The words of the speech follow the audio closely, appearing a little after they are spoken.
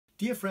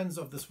Dear friends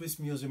of the Swiss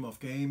Museum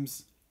of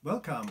Games,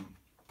 welcome!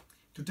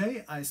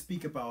 Today I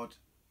speak about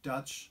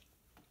Dutch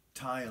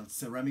tiles,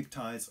 ceramic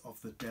tiles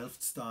of the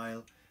Delft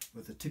style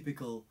with the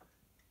typical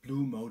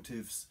blue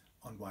motifs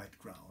on white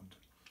ground.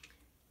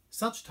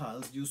 Such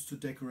tiles used to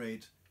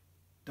decorate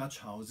Dutch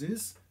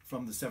houses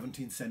from the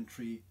 17th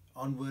century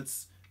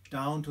onwards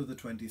down to the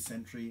 20th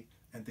century,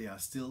 and they are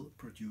still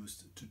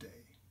produced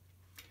today.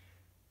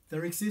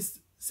 There exist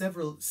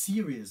several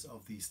series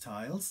of these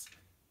tiles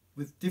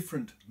with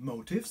different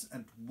motifs,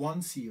 and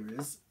one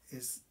series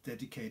is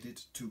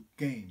dedicated to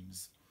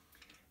games.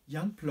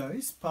 Jan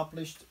Pluijs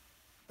published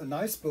a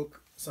nice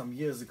book some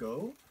years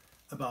ago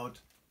about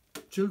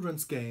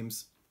children's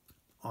games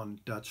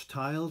on Dutch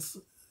tiles.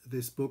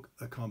 This book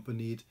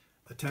accompanied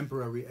a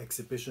temporary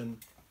exhibition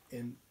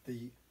in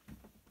the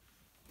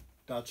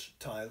Dutch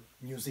Tile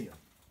Museum.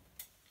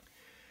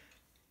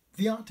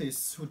 The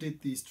artists who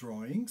did these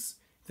drawings,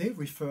 they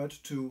referred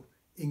to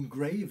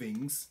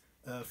engravings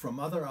from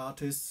other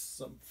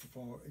artists,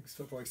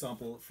 for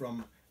example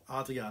from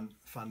Adriaan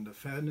van der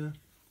Verne.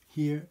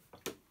 Here,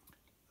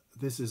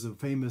 this is a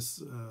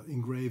famous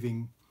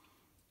engraving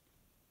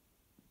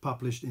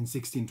published in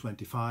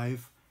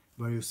 1625,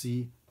 where you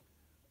see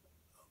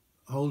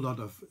a whole lot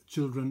of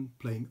children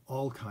playing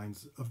all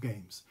kinds of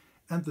games.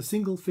 And the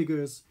single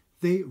figures,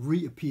 they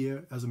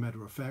reappear, as a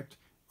matter of fact,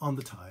 on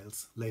the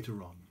tiles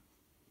later on.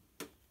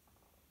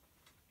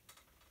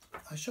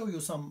 I show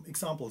you some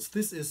examples.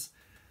 This is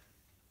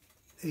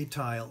a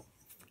tile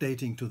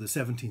dating to the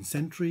 17th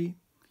century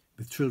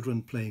with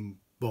children playing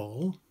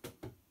ball.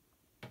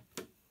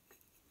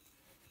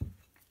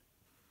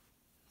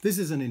 This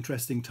is an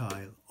interesting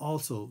tile,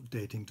 also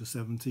dating to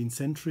 17th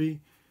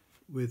century,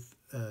 with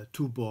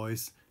two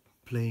boys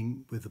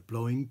playing with a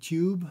blowing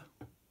tube,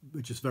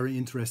 which is very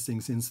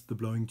interesting since the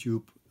blowing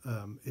tube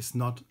is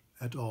not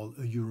at all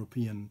a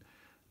European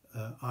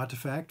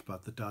artifact,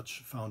 but the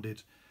Dutch found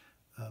it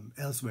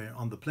elsewhere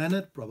on the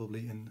planet,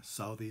 probably in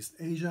Southeast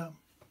Asia.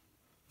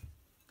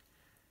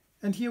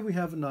 And here we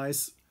have a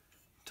nice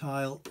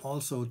tile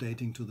also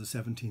dating to the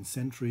 17th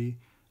century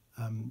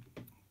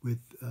with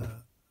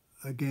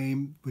a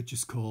game which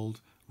is called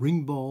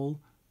ring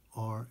ball,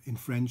 or in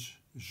French,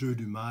 jeu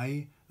du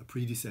maille, a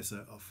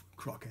predecessor of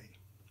croquet.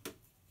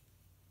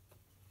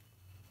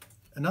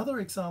 Another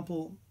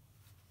example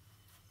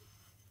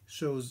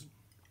shows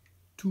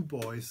two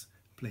boys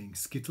playing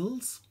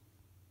skittles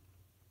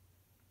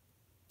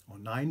or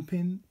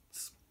ninepins.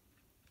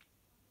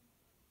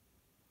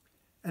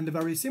 And a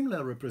very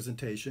similar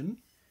representation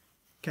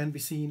can be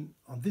seen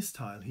on this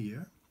tile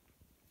here.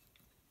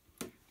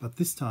 But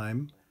this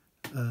time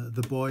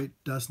the boy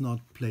does not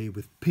play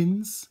with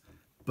pins,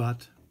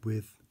 but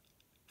with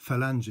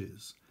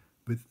phalanges,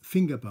 with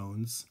finger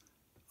bones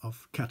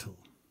of cattle.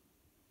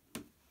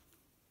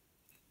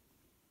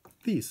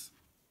 These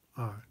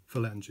are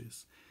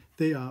phalanges.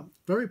 They are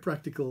very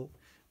practical,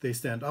 they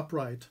stand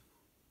upright,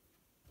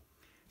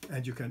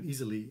 and you can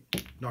easily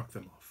knock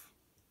them off.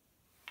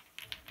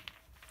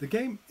 The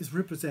game is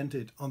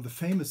represented on the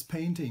famous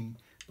painting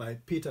by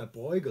Peter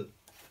Bruegel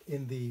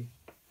in the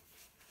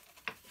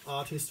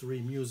Art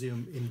History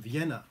Museum in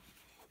Vienna.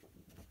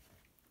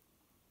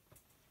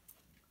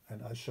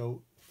 And I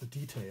show the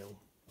detail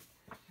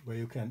where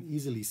you can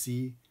easily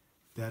see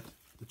that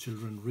the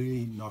children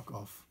really knock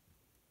off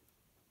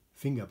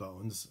finger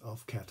bones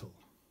of cattle.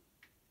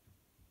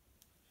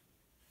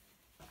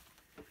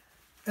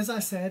 As I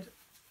said,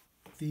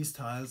 these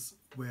tiles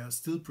were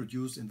still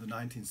produced in the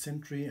 19th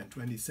century and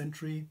 20th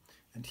century,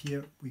 and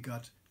here we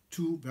got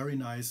two very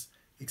nice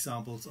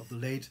examples of the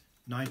late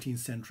 19th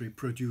century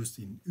produced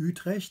in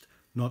Utrecht.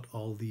 Not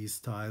all these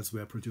tiles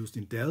were produced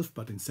in Delft,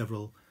 but in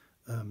several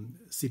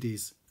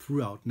cities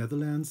throughout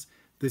Netherlands.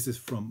 This is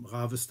from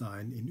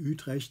Ravestein in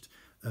Utrecht,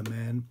 a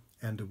man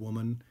and a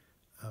woman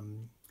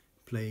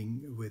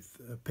playing with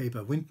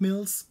paper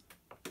windmills.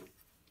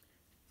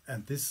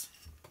 And this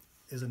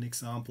is an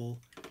example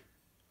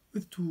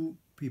with two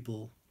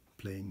people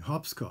playing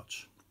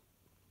hopscotch.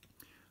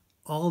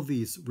 All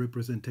these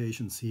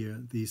representations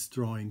here, these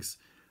drawings,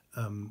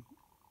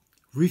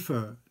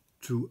 refer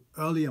to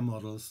earlier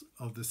models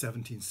of the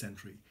 17th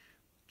century.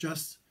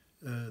 Just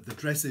the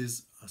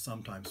dresses are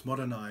sometimes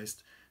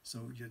modernized,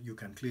 so you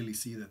can clearly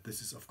see that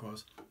this is, of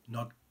course,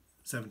 not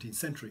 17th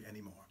century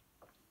anymore.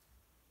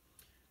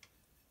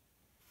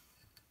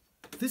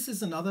 This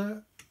is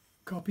another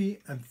copy,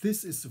 and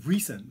this is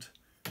recent.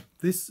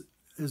 This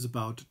is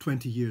about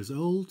 20 years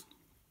old,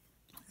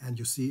 and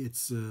you see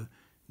it's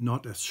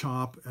not as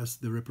sharp as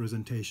the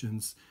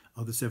representations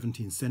of the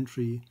 17th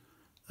century.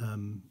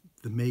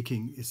 The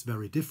making is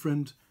very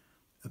different.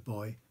 A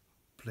boy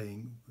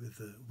playing with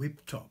a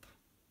whip top.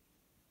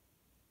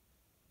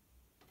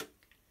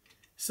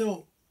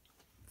 So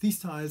these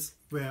tiles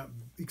were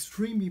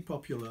extremely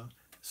popular,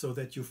 so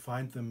that you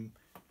find them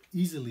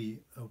easily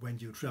when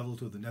you travel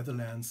to the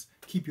Netherlands.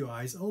 Keep your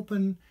eyes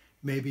open.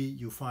 Maybe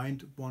you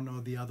find one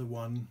or the other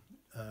one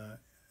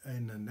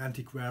in an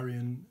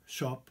antiquarian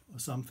shop or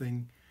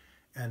something.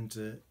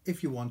 And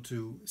if you want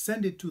to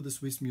send it to the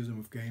Swiss Museum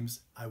of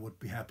Games, I would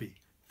be happy.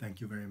 Thank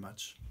you very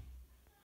much.